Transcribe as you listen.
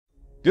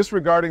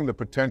Disregarding the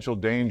potential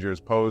dangers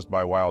posed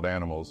by wild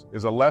animals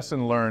is a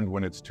lesson learned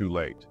when it's too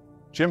late.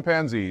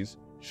 Chimpanzees,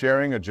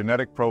 sharing a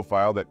genetic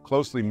profile that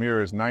closely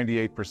mirrors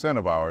 98%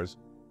 of ours,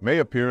 may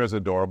appear as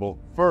adorable,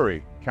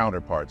 furry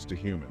counterparts to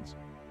humans.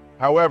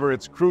 However,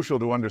 it's crucial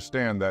to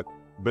understand that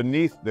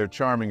beneath their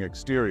charming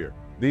exterior,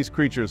 these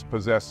creatures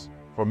possess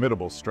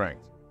formidable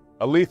strength.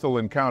 A lethal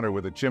encounter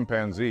with a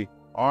chimpanzee,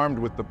 armed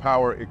with the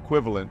power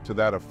equivalent to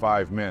that of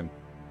 5 men,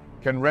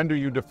 can render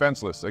you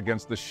defenseless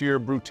against the sheer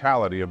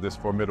brutality of this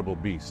formidable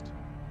beast.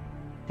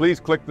 Please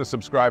click the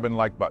subscribe and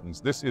like buttons.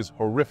 This is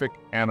Horrific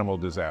Animal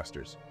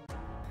Disasters.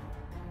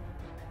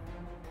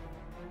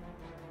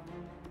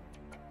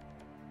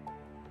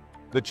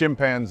 The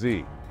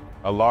chimpanzee,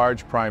 a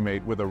large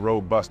primate with a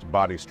robust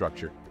body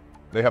structure.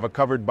 They have a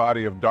covered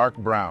body of dark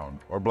brown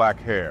or black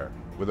hair,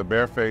 with a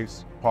bare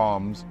face,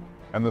 palms,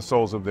 and the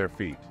soles of their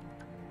feet.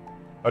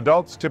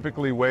 Adults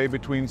typically weigh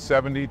between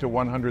 70 to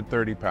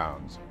 130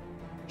 pounds.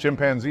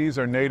 Chimpanzees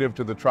are native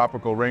to the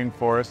tropical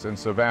rainforests and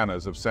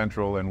savannas of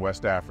Central and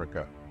West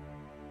Africa.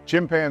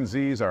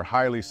 Chimpanzees are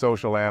highly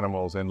social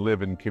animals and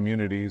live in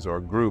communities or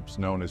groups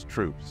known as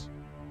troops.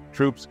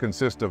 Troops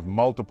consist of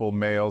multiple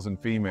males and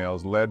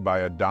females led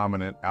by a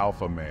dominant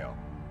alpha male.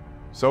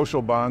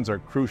 Social bonds are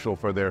crucial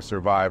for their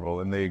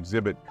survival, and they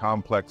exhibit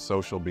complex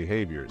social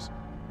behaviors.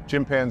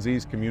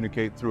 Chimpanzees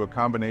communicate through a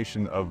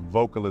combination of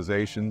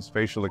vocalizations,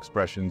 facial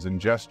expressions, and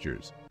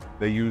gestures.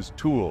 They use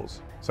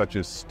tools, such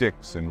as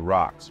sticks and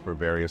rocks, for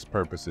various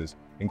purposes,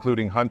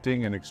 including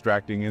hunting and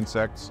extracting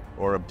insects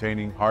or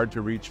obtaining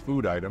hard-to-reach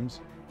food items,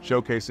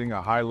 showcasing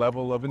a high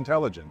level of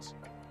intelligence.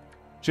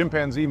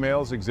 Chimpanzee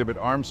males exhibit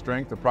arm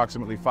strength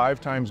approximately 5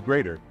 times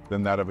greater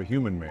than that of a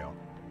human male,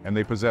 and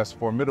they possess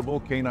formidable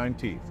canine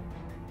teeth.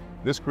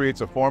 This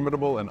creates a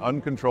formidable and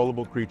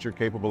uncontrollable creature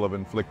capable of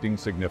inflicting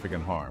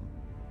significant harm.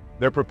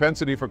 Their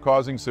propensity for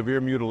causing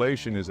severe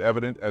mutilation is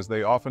evident, as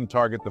they often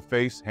target the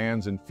face,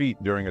 hands, and feet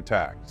during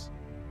attacks.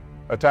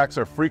 Attacks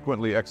are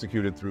frequently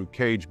executed through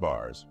cage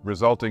bars,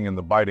 resulting in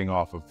the biting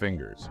off of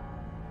fingers.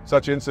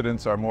 Such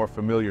incidents are more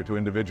familiar to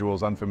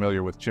individuals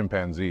unfamiliar with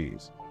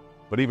chimpanzees,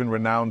 but even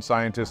renowned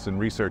scientists and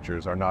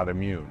researchers are not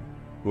immune,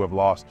 who have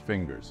lost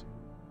fingers.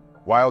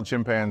 Wild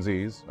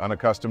chimpanzees,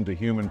 unaccustomed to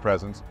human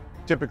presence,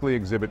 typically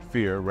exhibit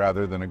fear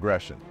rather than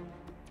aggression.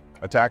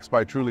 Attacks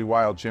by truly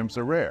wild chimps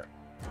are rare.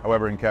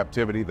 However, in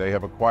captivity, they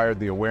have acquired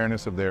the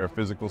awareness of their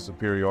physical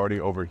superiority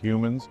over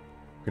humans,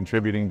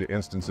 contributing to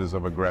instances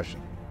of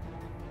aggression.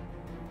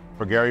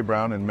 For Gary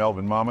Brown and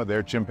Melvin Mammah,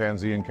 their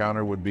chimpanzee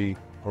encounter would be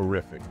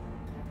horrific.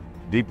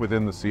 Deep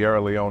within the Sierre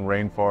Leone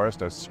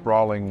rainforest, a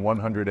sprawling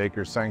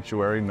 100-acre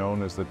sanctuary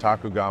known as the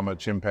Tacugama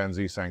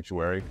Chimpanzee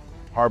Sanctuary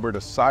harbored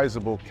a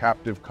sizable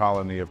captive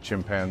colony of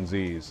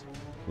chimpanzees,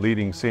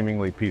 leading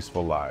seemingly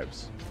peaceful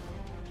lives.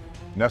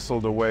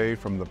 Nestled away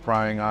from the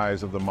prying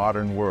eyes of the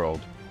modern world,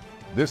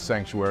 this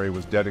sanctuary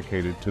was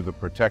dedicated to the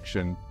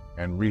protection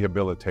and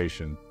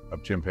rehabilitation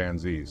of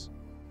chimpanzees.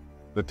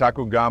 The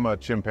Tacugama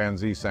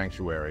Chimpanzee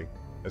Sanctuary,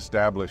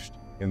 established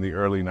in the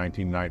early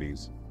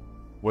 1990s,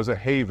 was a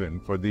haven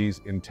for these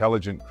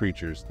intelligent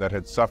creatures that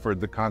had suffered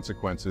the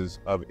consequences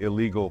of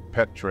illegal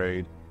pet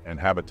trade and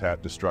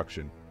habitat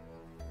destruction.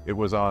 It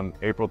was on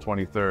April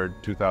 23,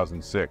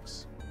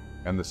 2006,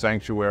 and the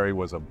sanctuary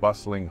was a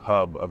bustling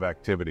hub of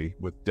activity,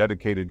 with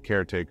dedicated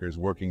caretakers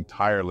working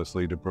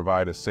tirelessly to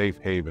provide a safe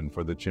haven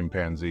for the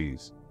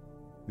chimpanzees.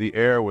 The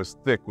air was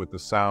thick with the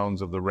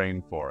sounds of the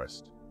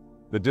rainforest,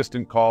 the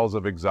distant calls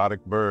of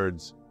exotic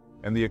birds,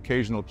 and the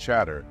occasional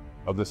chatter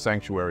of the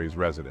sanctuary's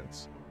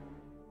residents.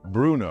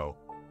 Bruno,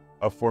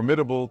 a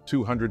formidable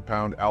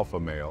 200-pound alpha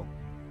male,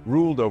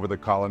 ruled over the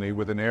colony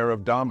with an air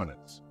of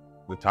dominance.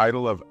 The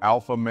title of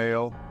alpha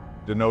male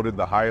denoted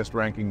the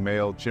highest-ranking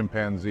male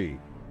chimpanzee,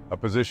 a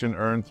position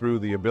earned through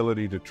the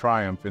ability to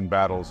triumph in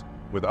battles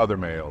with other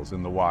males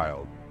in the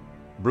wild.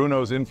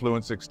 Bruno's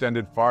influence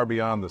extended far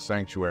beyond the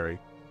sanctuary,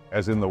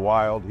 as in the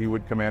wild he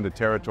would command a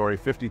territory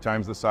 50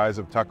 times the size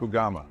of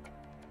Tacugama.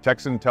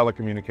 Texan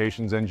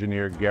telecommunications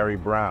engineer Gary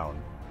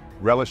Brown,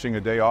 relishing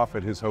a day off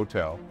at his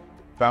hotel,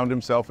 found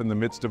himself in the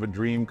midst of a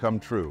dream come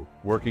true,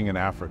 working in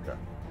Africa.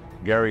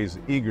 Gary's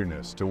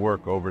eagerness to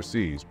work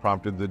overseas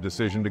prompted the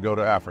decision to go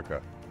to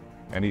Africa,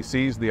 and he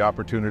seized the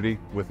opportunity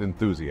with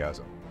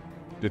enthusiasm.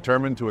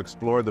 Determined to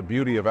explore the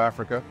beauty of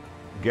Africa,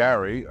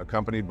 Gary,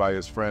 accompanied by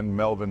his friend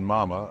Melvin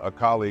Mammah, a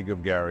colleague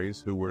of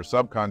Gary's, who were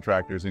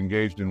subcontractors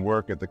engaged in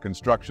work at the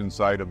construction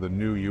site of the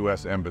new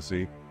U.S.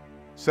 Embassy,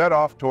 set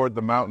off toward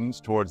the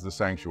mountains towards the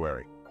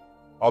sanctuary.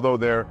 Although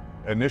their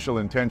initial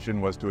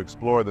intention was to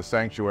explore the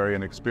sanctuary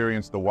and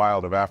experience the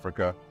wild of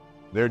Africa,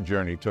 their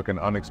journey took an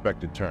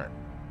unexpected turn.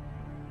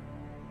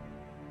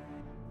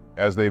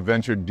 As they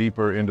ventured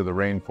deeper into the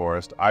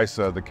rainforest,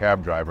 Isa, the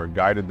cab driver,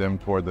 guided them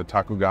toward the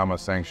Tacugama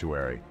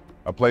Sanctuary,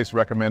 a place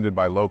recommended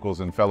by locals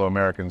and fellow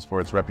Americans for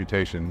its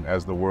reputation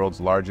as the world's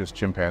largest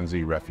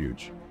chimpanzee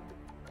refuge.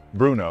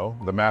 Bruno,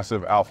 the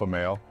massive alpha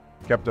male,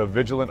 kept a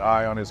vigilant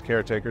eye on his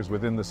caretakers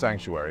within the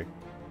sanctuary,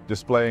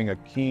 displaying a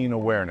keen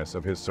awareness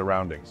of his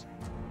surroundings.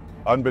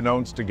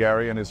 Unbeknownst to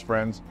Gary and his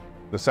friends,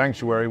 The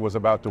sanctuary was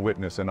about to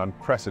witness an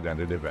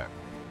unprecedented event.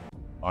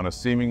 On a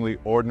seemingly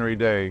ordinary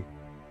day,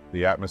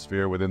 the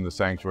atmosphere within the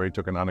sanctuary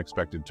took an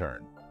unexpected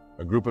turn.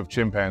 A group of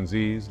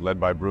chimpanzees, led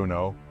by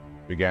Bruno,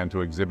 began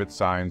to exhibit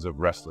signs of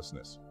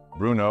restlessness.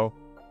 Bruno,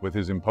 with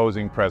his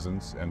imposing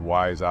presence and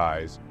wise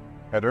eyes,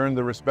 had earned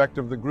the respect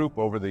of the group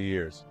over the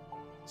years.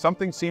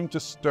 Something seemed to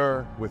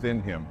stir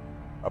within him,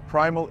 a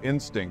primal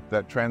instinct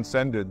that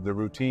transcended the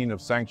routine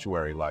of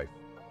sanctuary life.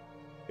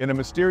 In a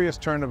mysterious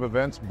turn of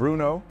events,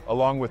 Bruno,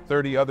 along with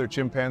 30 other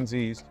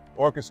chimpanzees,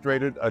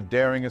 orchestrated a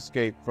daring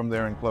escape from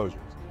their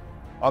enclosures.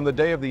 On the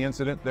day of the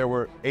incident, there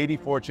were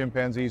 84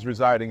 chimpanzees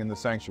residing in the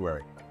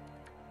sanctuary.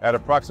 At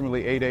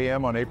approximately 8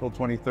 a.m. on April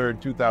 23,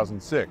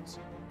 2006,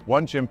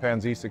 one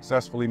chimpanzee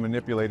successfully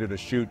manipulated a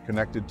chute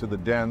connected to the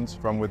dens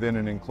from within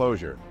an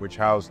enclosure, which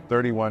housed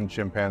 31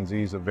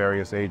 chimpanzees of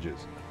various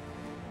ages.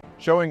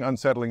 Showing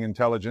unsettling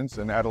intelligence,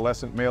 an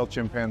adolescent male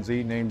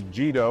chimpanzee named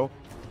Gido,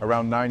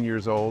 around 9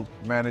 years old,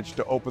 managed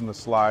to open the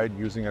slide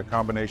using a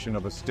combination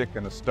of a stick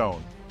and a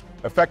stone,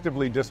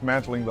 effectively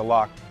dismantling the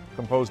lock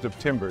composed of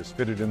timbers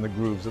fitted in the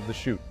grooves of the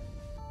chute.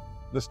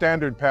 The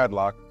standard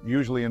padlock,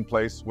 usually in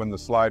place when the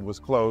slide was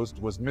closed,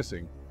 was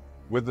missing,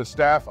 with the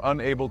staff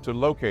unable to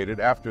locate it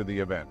after the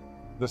event.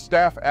 The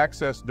staff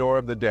access door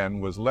of the den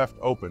was left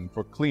open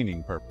for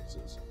cleaning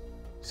purposes.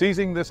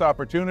 Seizing this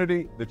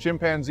opportunity, the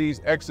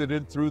chimpanzees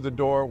exited through the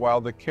door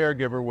while the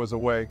caregiver was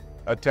away,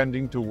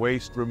 attending to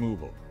waste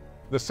removal.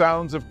 The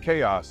sounds of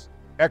chaos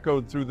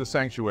echoed through the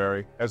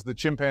sanctuary as the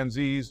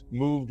chimpanzees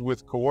moved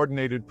with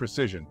coordinated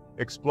precision,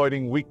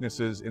 exploiting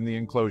weaknesses in the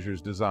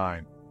enclosure's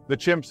design. The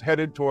chimps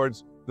headed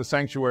towards the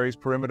sanctuary's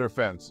perimeter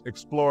fence,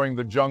 exploring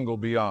the jungle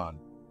beyond.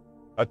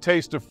 A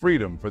taste of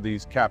freedom for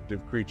these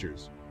captive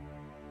creatures.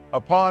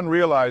 Upon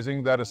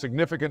realizing that a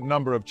significant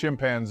number of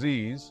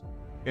chimpanzees,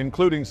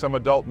 including some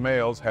adult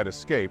males, had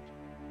escaped,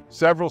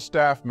 several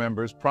staff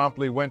members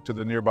promptly went to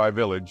the nearby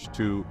village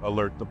to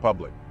alert the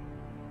public.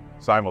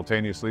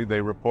 Simultaneously, they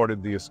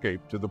reported the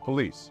escape to the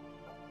police.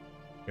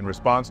 In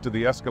response to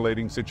the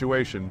escalating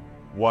situation,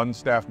 one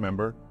staff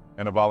member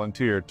and a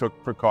volunteer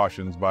took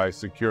precautions by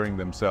securing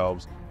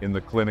themselves in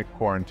the clinic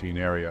quarantine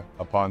area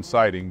upon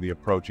sighting the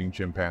approaching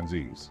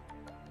chimpanzees.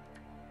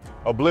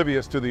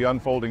 Oblivious to the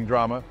unfolding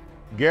drama,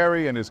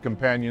 Gary and his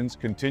companions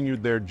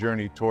continued their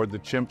journey toward the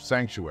chimp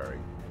sanctuary,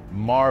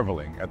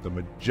 marveling at the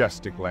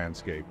majestic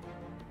landscape.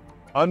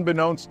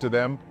 Unbeknownst to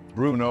them,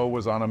 Bruno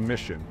was on a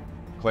mission,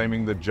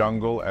 claiming the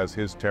jungle as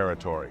his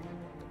territory.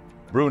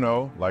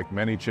 Bruno, like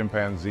many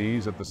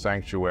chimpanzees at the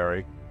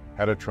sanctuary,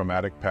 had a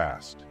traumatic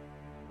past.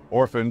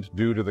 Orphaned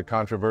due to the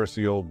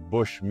controversial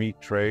bush meat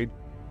trade,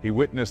 he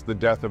witnessed the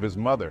death of his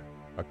mother,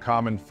 a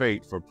common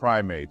fate for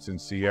primates in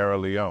Sierre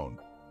Leone.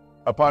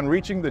 Upon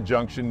reaching the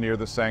junction near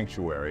the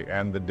sanctuary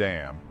and the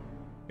dam,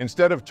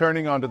 instead of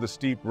turning onto the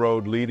steep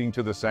road leading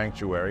to the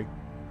sanctuary,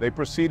 they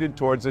proceeded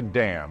towards a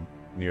dam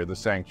near the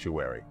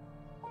sanctuary.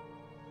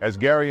 As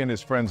Gary and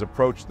his friends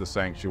approached the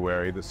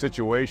sanctuary, the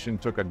situation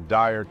took a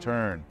dire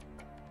turn.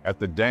 At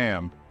the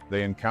dam,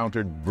 they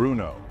encountered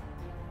Bruno.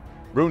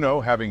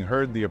 Bruno, having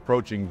heard the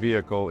approaching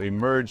vehicle,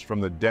 emerged from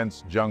the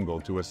dense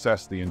jungle to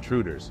assess the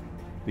intruders.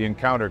 The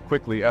encounter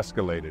quickly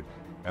escalated,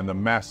 and the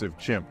massive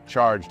chimp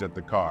charged at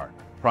the car,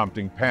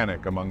 prompting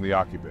panic among the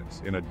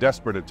occupants. In a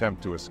desperate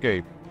attempt to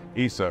escape,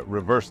 Issa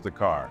reversed the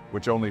car,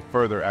 which only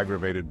further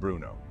aggravated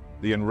Bruno.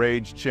 The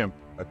enraged chimp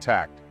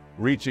attacked,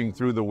 reaching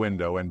through the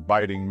window and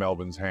biting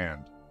Melvin's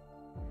hand.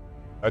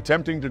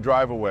 Attempting to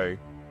drive away,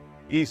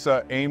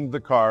 Issa aimed the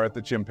car at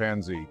the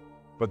chimpanzee,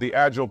 but the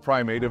agile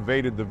primate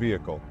evaded the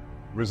vehicle,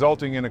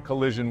 resulting in a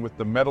collision with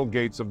the metal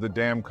gates of the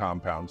dam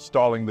compound,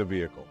 stalling the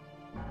vehicle.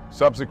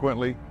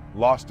 Subsequently,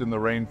 lost in the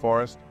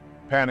rainforest,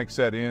 panic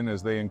set in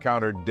as they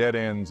encountered dead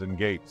ends and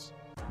gates.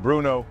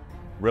 Bruno,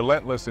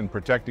 relentless in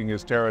protecting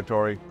his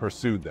territory,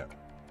 pursued them.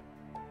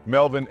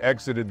 Melvin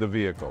exited the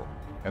vehicle,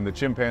 and the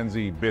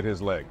chimpanzee bit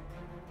his leg.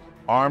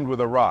 Armed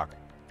with a rock,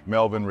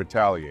 Melvin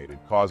retaliated,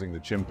 causing the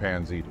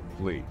chimpanzee to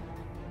flee.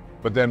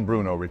 But then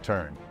Bruno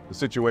returned. The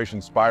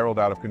situation spiraled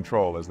out of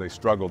control as they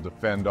struggled to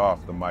fend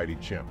off the mighty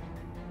chimp.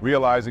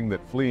 Realizing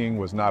that fleeing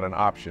was not an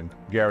option,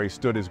 Gary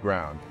stood his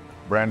ground,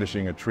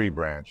 brandishing a tree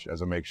branch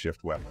as a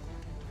makeshift weapon.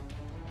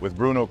 With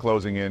Bruno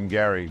closing in,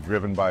 Gary,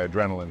 driven by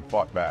adrenaline,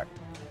 fought back,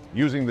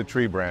 using the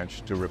tree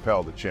branch to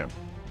repel the chimp.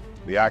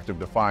 The act of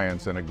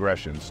defiance and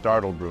aggression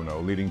startled Bruno,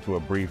 leading to a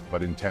brief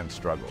but intense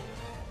struggle.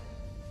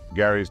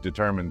 Gary's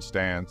determined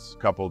stance,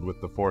 coupled with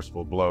the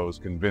forceful blows,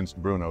 convinced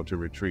Bruno to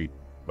retreat,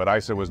 but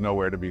Issa was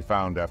nowhere to be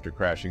found after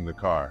crashing the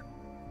car.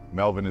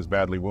 Melvin is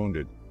badly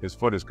wounded. His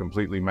foot is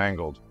completely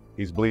mangled.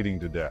 He's bleeding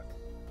to death.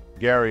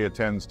 Gary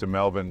attends to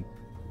Melvin.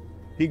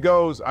 He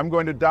goes, "I'm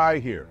going to die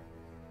here."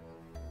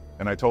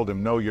 And I told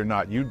him, "No, you're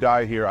not. You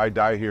die here, I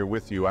die here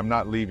with you. I'm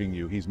not leaving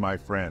you. He's my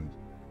friend."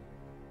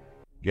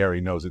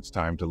 Gary knows it's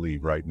time to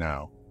leave right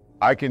now.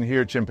 I can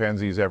hear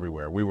chimpanzees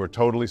everywhere. We were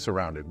totally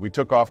surrounded. We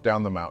took off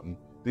down the mountain.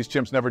 These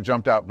chimps never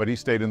jumped out, but he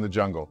stayed in the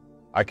jungle.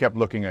 I kept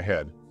looking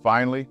ahead.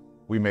 Finally,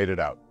 we made it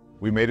out.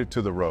 We made it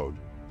to the road,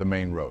 the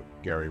main road,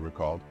 Gary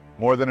recalled.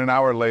 More than an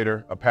hour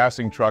later, a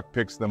passing truck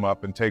picks them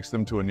up and takes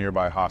them to a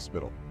nearby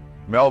hospital.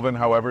 Melvin,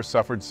 however,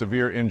 suffered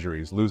severe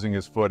injuries, losing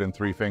his foot and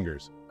 3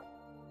 fingers.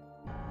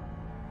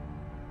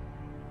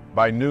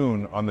 By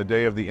noon on the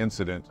day of the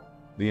incident,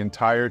 the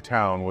entire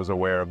town was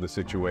aware of the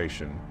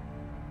situation.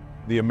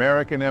 The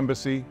American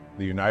Embassy,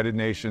 the United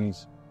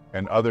Nations,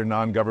 and other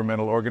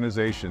non-governmental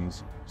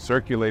organizations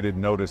circulated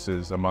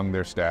notices among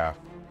their staff,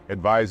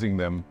 advising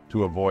them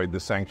to avoid the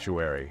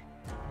sanctuary.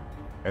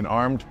 An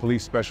armed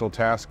police special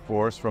task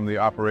force from the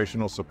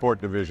Operational Support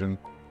Division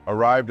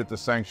arrived at the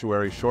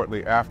sanctuary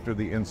shortly after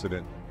the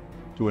incident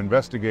to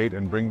investigate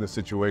and bring the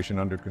situation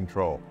under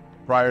control.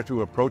 Prior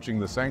to approaching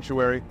the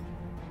sanctuary,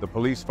 the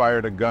police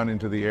fired a gun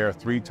into the air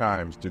 3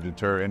 times to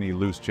deter any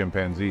loose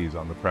chimpanzees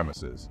on the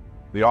premises.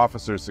 The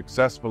officers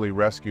successfully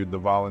rescued the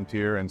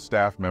volunteer and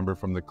staff member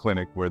from the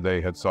clinic where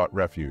they had sought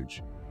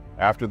refuge.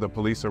 After the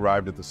police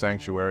arrived at the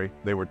sanctuary,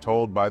 they were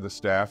told by the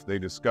staff they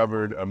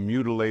discovered a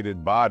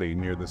mutilated body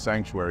near the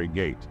sanctuary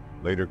gate,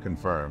 later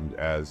confirmed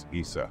as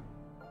Isa.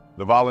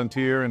 The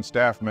volunteer and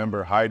staff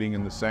member hiding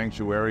in the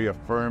sanctuary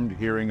affirmed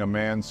hearing a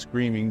man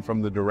screaming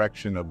from the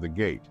direction of the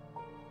gate.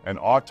 An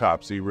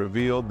autopsy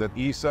revealed that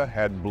Isa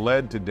had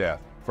bled to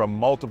death from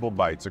multiple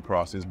bites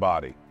across his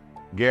body.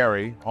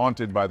 Gary,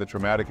 haunted by the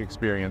traumatic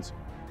experience,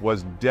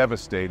 was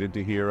devastated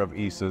to hear of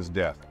Isa's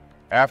death.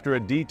 After a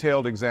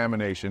detailed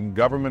examination,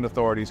 government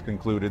authorities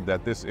concluded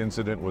that this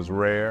incident was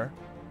rare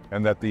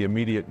and that the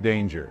immediate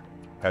danger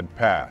had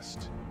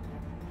passed.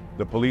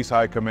 The police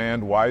high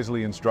command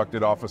wisely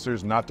instructed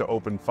officers not to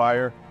open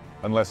fire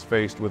unless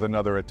faced with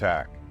another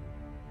attack.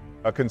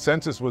 A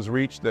consensus was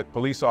reached that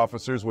police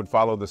officers would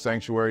follow the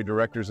sanctuary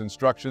director's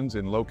instructions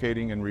in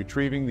locating and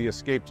retrieving the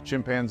escaped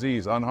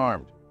chimpanzees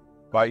unharmed.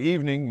 By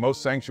evening,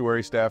 most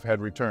sanctuary staff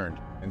had returned,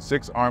 and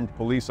 6 armed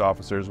police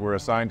officers were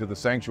assigned to the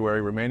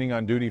sanctuary, remaining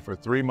on duty for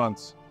 3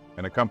 months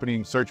and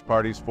accompanying search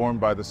parties formed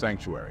by the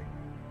sanctuary.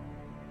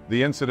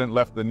 The incident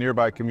left the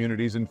nearby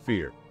communities in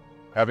fear,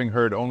 having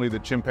heard only the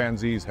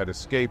chimpanzees had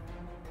escaped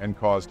and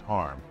caused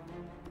harm.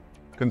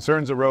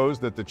 Concerns arose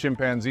that the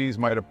chimpanzees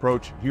might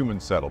approach human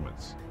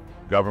settlements.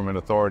 Government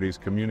authorities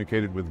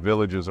communicated with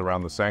villages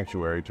around the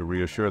sanctuary to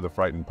reassure the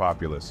frightened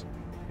populace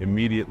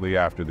immediately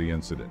after the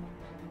incident.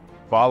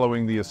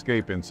 Following the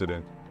escape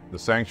incident, the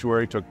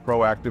sanctuary took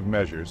proactive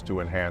measures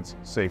to enhance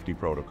safety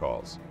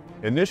protocols.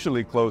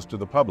 Initially closed to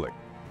the public,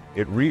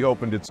 it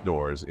reopened its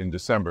doors in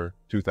December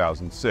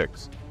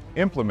 2006,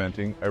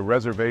 implementing a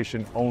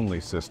reservation-only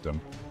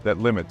system that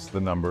limits the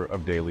number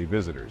of daily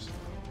visitors.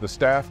 The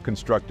staff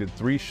constructed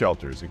 3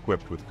 shelters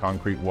equipped with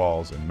concrete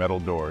walls and metal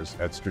doors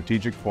at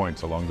strategic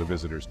points along the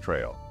visitors'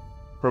 trail,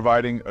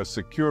 providing a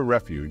secure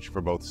refuge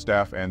for both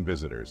staff and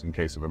visitors in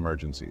case of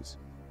emergencies.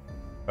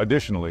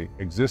 Additionally,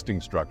 existing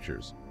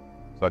structures,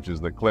 such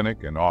as the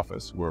clinic and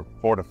office, were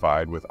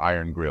fortified with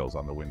iron grills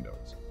on the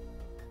windows.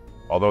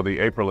 Although the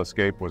April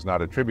escape was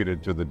not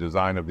attributed to the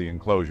design of the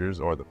enclosures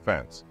or the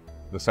fence,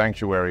 the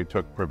sanctuary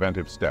took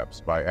preventive steps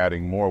by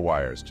adding more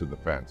wires to the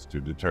fence to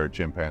deter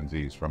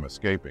chimpanzees from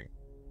escaping.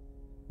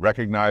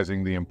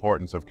 Recognizing the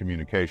importance of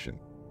communication,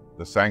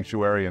 the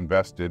sanctuary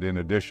invested in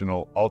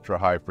additional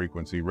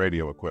ultra-high-frequency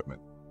radio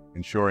equipment,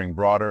 ensuring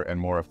broader and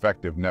more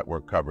effective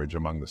network coverage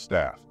among the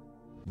staff.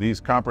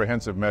 These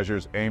comprehensive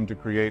measures aim to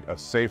create a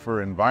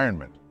safer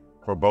environment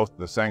for both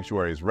the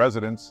sanctuary's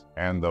residents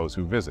and those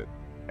who visit,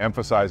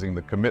 emphasizing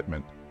the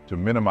commitment to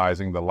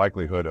minimizing the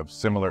likelihood of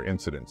similar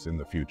incidents in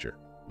the future.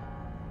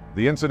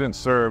 The incident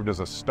served as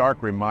a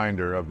stark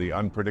reminder of the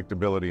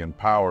unpredictability and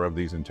power of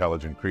these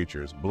intelligent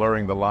creatures,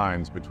 blurring the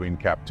lines between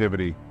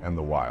captivity and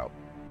the wild.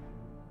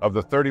 Of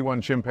the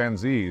 31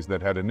 chimpanzees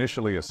that had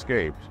initially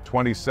escaped,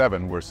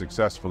 27 were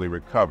successfully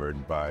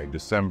recovered by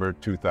December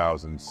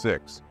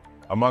 2006.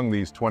 Among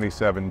these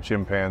 27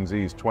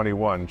 chimpanzees,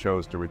 21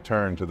 chose to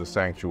return to the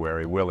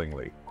sanctuary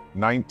willingly.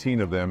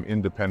 19 of them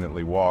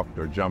independently walked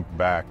or jumped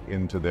back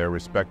into their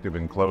respective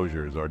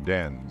enclosures or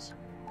dens.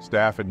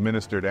 Staff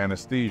administered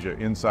anesthesia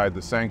inside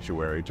the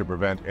sanctuary to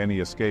prevent any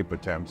escape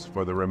attempts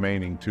for the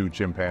remaining 2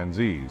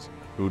 chimpanzees,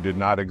 who did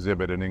not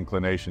exhibit an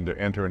inclination to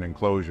enter an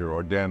enclosure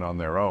or den on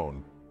their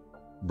own.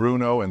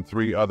 Bruno and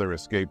 3 other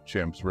escaped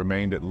chimps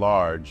remained at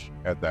large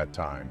at that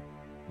time,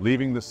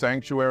 leaving the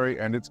sanctuary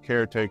and its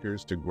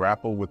caretakers to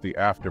grapple with the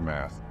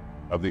aftermath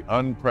of the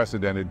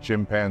unprecedented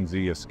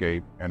chimpanzee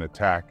escape and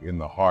attack in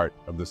the heart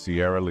of the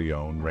Sierre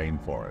Leone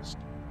rainforest.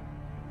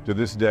 To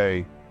this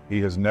day, he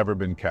has never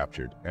been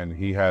captured, and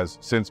he has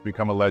since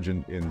become a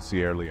legend in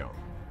Sierre Leone,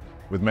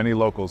 with many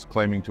locals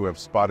claiming to have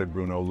spotted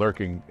Bruno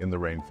lurking in the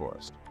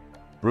rainforest.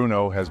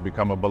 Bruno has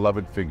become a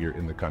beloved figure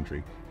in the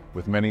country,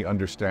 with many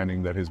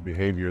understanding that his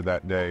behavior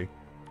that day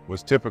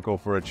was typical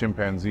for a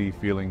chimpanzee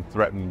feeling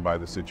threatened by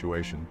the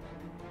situation.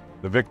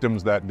 The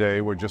victims that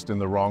day were just in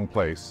the wrong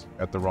place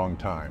at the wrong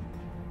time.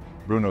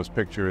 Bruno's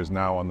picture is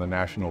now on the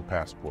national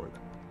passport.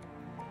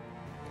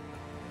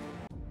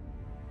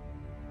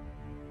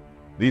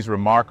 These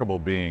remarkable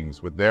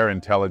beings, with their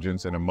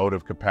intelligence and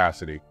emotive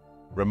capacity,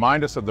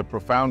 remind us of the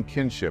profound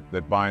kinship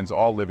that binds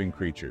all living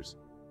creatures.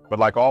 But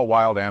like all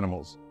wild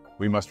animals,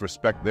 We must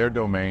respect their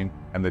domain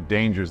and the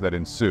dangers that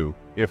ensue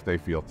if they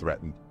feel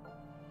threatened.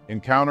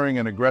 Encountering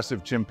an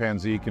aggressive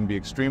chimpanzee can be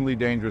extremely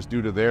dangerous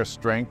due to their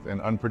strength and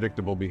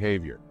unpredictable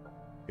behavior.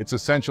 It's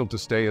essential to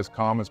stay as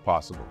calm as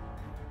possible.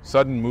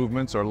 Sudden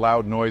movements or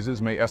loud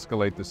noises may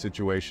escalate the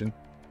situation.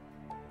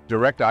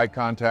 Direct eye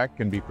contact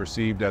can be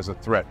perceived as a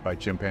threat by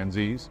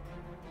chimpanzees.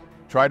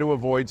 Try to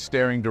avoid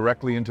staring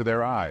directly into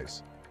their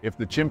eyes. If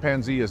the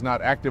chimpanzee is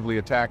not actively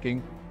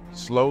attacking,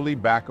 slowly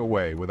back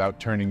away without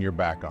turning your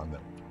back on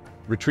them.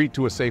 Retreat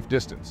to a safe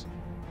distance.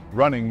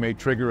 Running may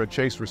trigger a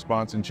chase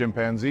response in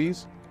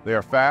chimpanzees. They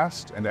are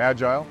fast and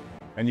agile,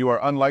 and you are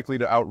unlikely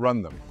to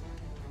outrun them.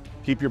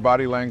 Keep your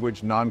body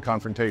language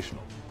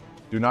non-confrontational.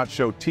 Do not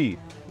show teeth,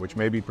 which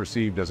may be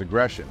perceived as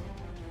aggression,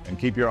 and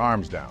keep your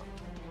arms down.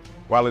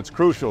 While it's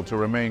crucial to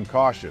remain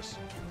cautious,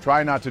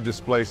 try not to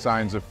display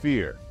signs of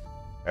fear,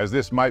 as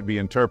this might be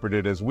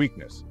interpreted as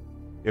weakness.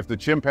 If the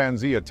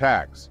chimpanzee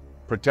attacks,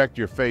 protect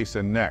your face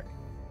and neck.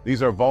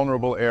 These are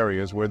vulnerable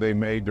areas where they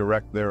may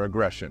direct their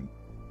aggression.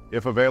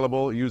 If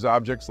available, use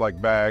objects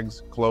like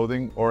bags,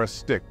 clothing, or a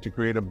stick to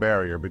create a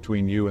barrier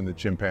between you and the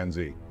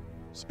chimpanzee.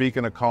 Speak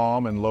in a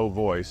calm and low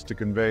voice to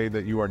convey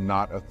that you are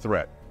not a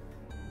threat.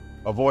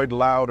 Avoid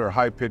loud or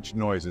high-pitched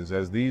noises,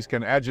 as these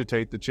can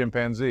agitate the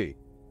chimpanzee.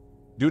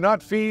 Do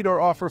not feed or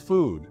offer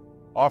food.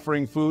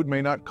 Offering food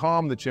may not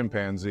calm the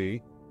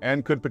chimpanzee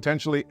and could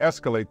potentially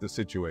escalate the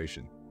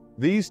situation.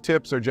 These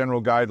tips are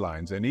general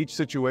guidelines, and each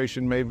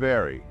situation may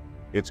vary.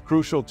 It's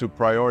crucial to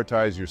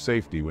prioritize your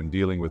safety when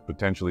dealing with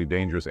potentially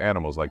dangerous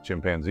animals like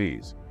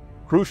chimpanzees.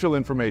 Crucial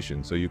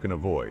information so you can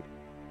avoid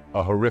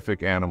a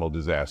horrific animal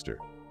disaster.